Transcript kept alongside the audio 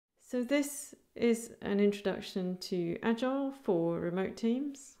So this is an introduction to Agile for remote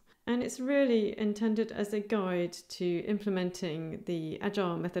teams, and it's really intended as a guide to implementing the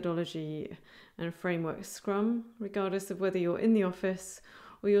Agile methodology and framework Scrum, regardless of whether you're in the office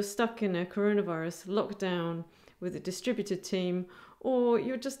or you're stuck in a coronavirus lockdown with a distributed team, or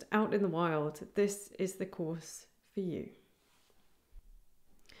you're just out in the wild. This is the course for you.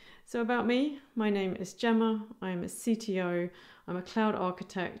 So about me, my name is Gemma. I'm a CTO, I'm a cloud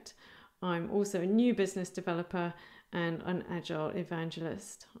architect, I'm also a new business developer and an Agile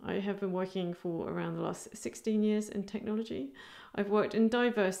evangelist. I have been working for around the last 16 years in technology. I've worked in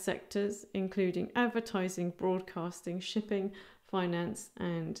diverse sectors, including advertising, broadcasting, shipping, finance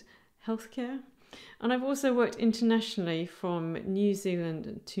and healthcare. And I've also worked internationally from New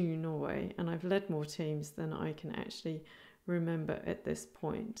Zealand to Norway, and I've led more teams than I can actually remember at this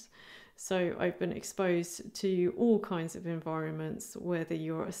point. So I've been exposed to all kinds of environments, whether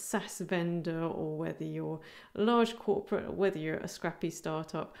you're a SaaS vendor or whether you're a large corporate or whether you're a scrappy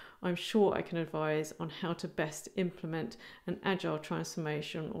startup. I'm sure I can advise on how to best implement an agile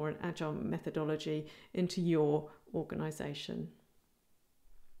transformation or an agile methodology into your organization.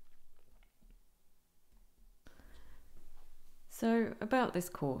 So about this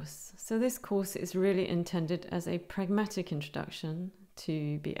course. So this course is really intended as a pragmatic introduction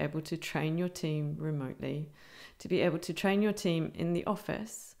to be able to train your team remotely, to be able to train your team in the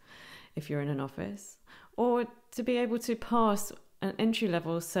office, if you're in an office, or to be able to pass an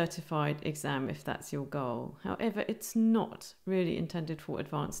entry-level certified exam if that's your goal. However, it's not really intended for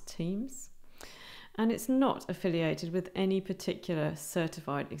advanced teams, and it's not affiliated with any particular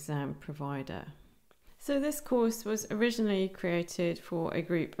certified exam provider. So this course was originally created for a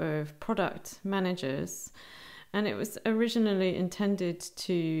group of product managers, and it was originally intended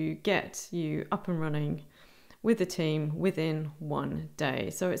to get you up and running with the team within one day.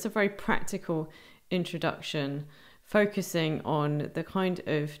 So it's a very practical introduction, focusing on the kind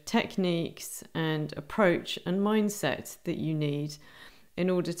of techniques and approach and mindset that you need in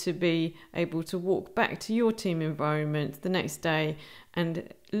order to be able to walk back to your team environment the next day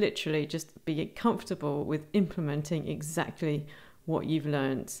and literally just be comfortable with implementing exactly what you've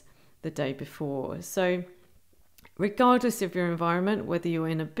learned the day before. So regardless of your environment, whether you're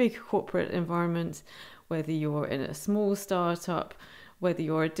in a big corporate environment, whether you're in a small startup, whether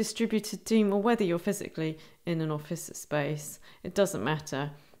you're a distributed team, or whether you're physically in an office space, it doesn't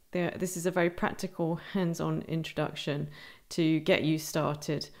matter. This is a very practical, hands-on introduction to get you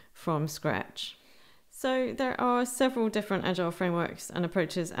started from scratch. So there are several different Agile frameworks and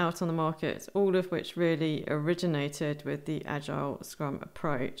approaches out on the market, all of which really originated with the Agile Scrum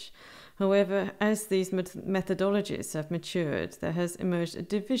approach. However, as these methodologies have matured, there has emerged a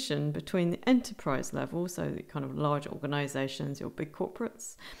division between the enterprise level, so the kind of large organizations, your big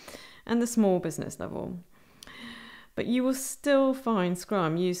corporates, and the small business level. But you will still find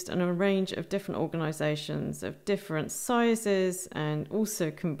Scrum used in a range of different organizations of different sizes and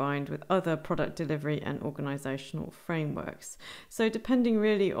also combined with other product delivery and organizational frameworks. So depending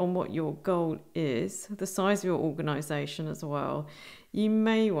really on what your goal is, the size of your organization as well, you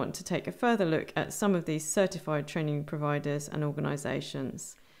may want to take a further look at some of these certified training providers and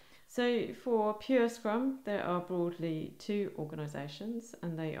organizations. So for pure Scrum, there are broadly two organisations,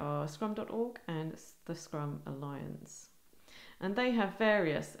 and they are scrum.org and the Scrum Alliance. And they have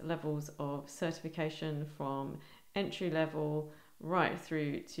various levels of certification from entry level right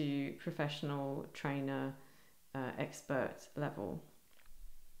through to professional trainer expert level.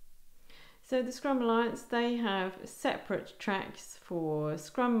 So the Scrum Alliance, they have separate tracks for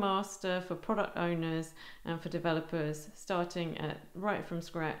Scrum Master, for product owners and for developers, starting at right from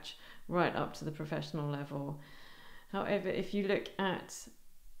scratch, right up to the professional level. However, if you look at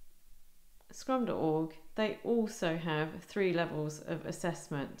scrum.org, they also have 3 levels of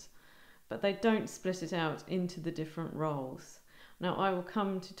assessment, but they don't split it out into the different roles. Now, I will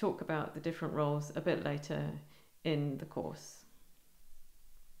come to talk about the different roles a bit later in the course.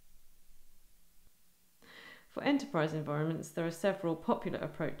 For enterprise environments, there are several popular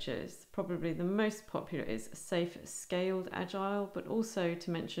approaches. Probably the most popular is Safe Scaled Agile, but also to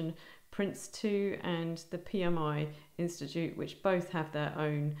mention Prince2 and the PMI Institute, which both have their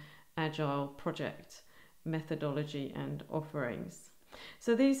own Agile project methodology and offerings.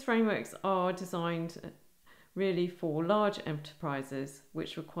 So these frameworks are designed really for large enterprises,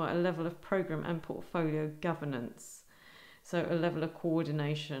 which require a level of program and portfolio governance. So a level of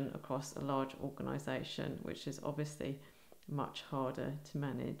coordination across a large organisation, which is obviously much harder to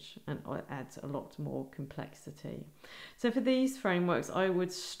manage and adds a lot more complexity. So for these frameworks, I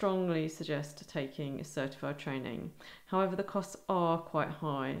would strongly suggest taking certified training. However, the costs are quite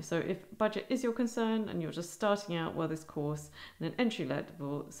high. So if budget is your concern and you're just starting out, well, this course and an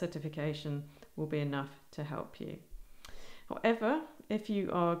entry-level certification will be enough to help you. However, if you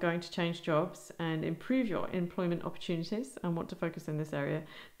are going to change jobs and improve your employment opportunities and want to focus in this area,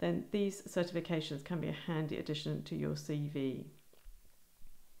 then these certifications can be a handy addition to your CV.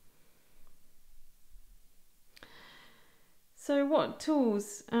 So what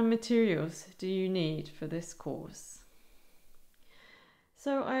tools and materials do you need for this course?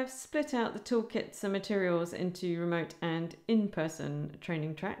 So I have split out the toolkits and materials into remote and in-person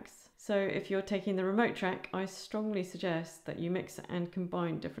training tracks. So if you're taking the remote track, I strongly suggest that you mix and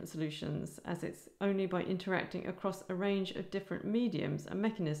combine different solutions, as it's only by interacting across a range of different mediums and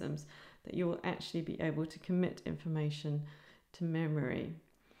mechanisms that you will actually be able to commit information to memory.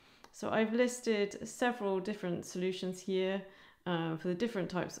 So I've listed several different solutions here for the different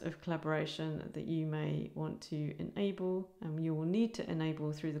types of collaboration that you may want to enable and you will need to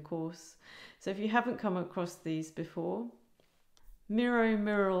enable through the course. So if you haven't come across these before, Miro,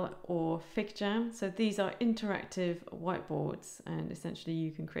 Mural or FigJam. So these are interactive whiteboards, and essentially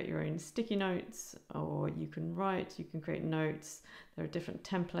you can create your own sticky notes, or you can write, you can create notes. There are different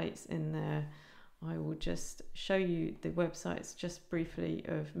templates in there. I will just show you the websites just briefly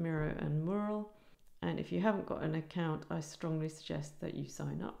of Miro and Mural. And if you haven't got an account, I strongly suggest that you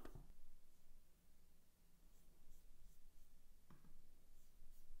sign up.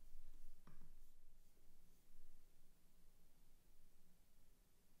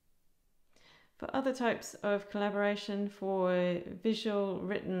 For other types of collaboration, for visual,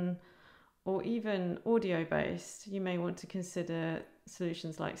 written, or even audio-based, you may want to consider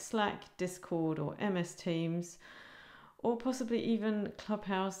solutions like Slack, Discord, or MS Teams, or possibly even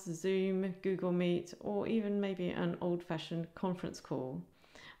Clubhouse, Zoom, Google Meet, or even maybe an old-fashioned conference call.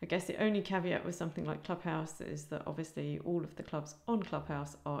 I guess the only caveat with something like Clubhouse is that obviously all of the clubs on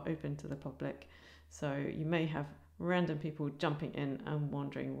Clubhouse are open to the public, so you may have random people jumping in and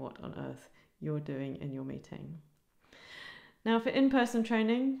wondering what on earth you're doing in your meeting. Now for in-person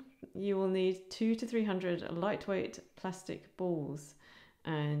training, you will need 200 to 300 lightweight plastic balls,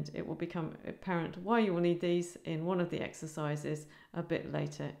 and it will become apparent why you will need these in one of the exercises a bit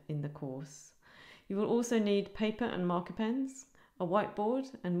later in the course. You will also need paper and marker pens, a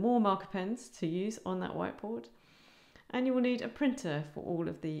whiteboard and more marker pens to use on that whiteboard, and you will need a printer for all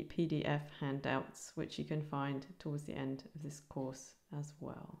of the PDF handouts, which you can find towards the end of this course as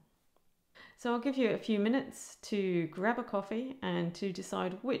well. So I'll give you a few minutes to grab a coffee and to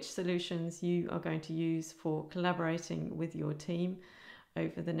decide which solutions you are going to use for collaborating with your team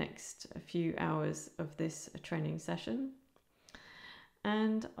over the next few hours of this training session.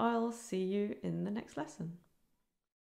 And I'll see you in the next lesson.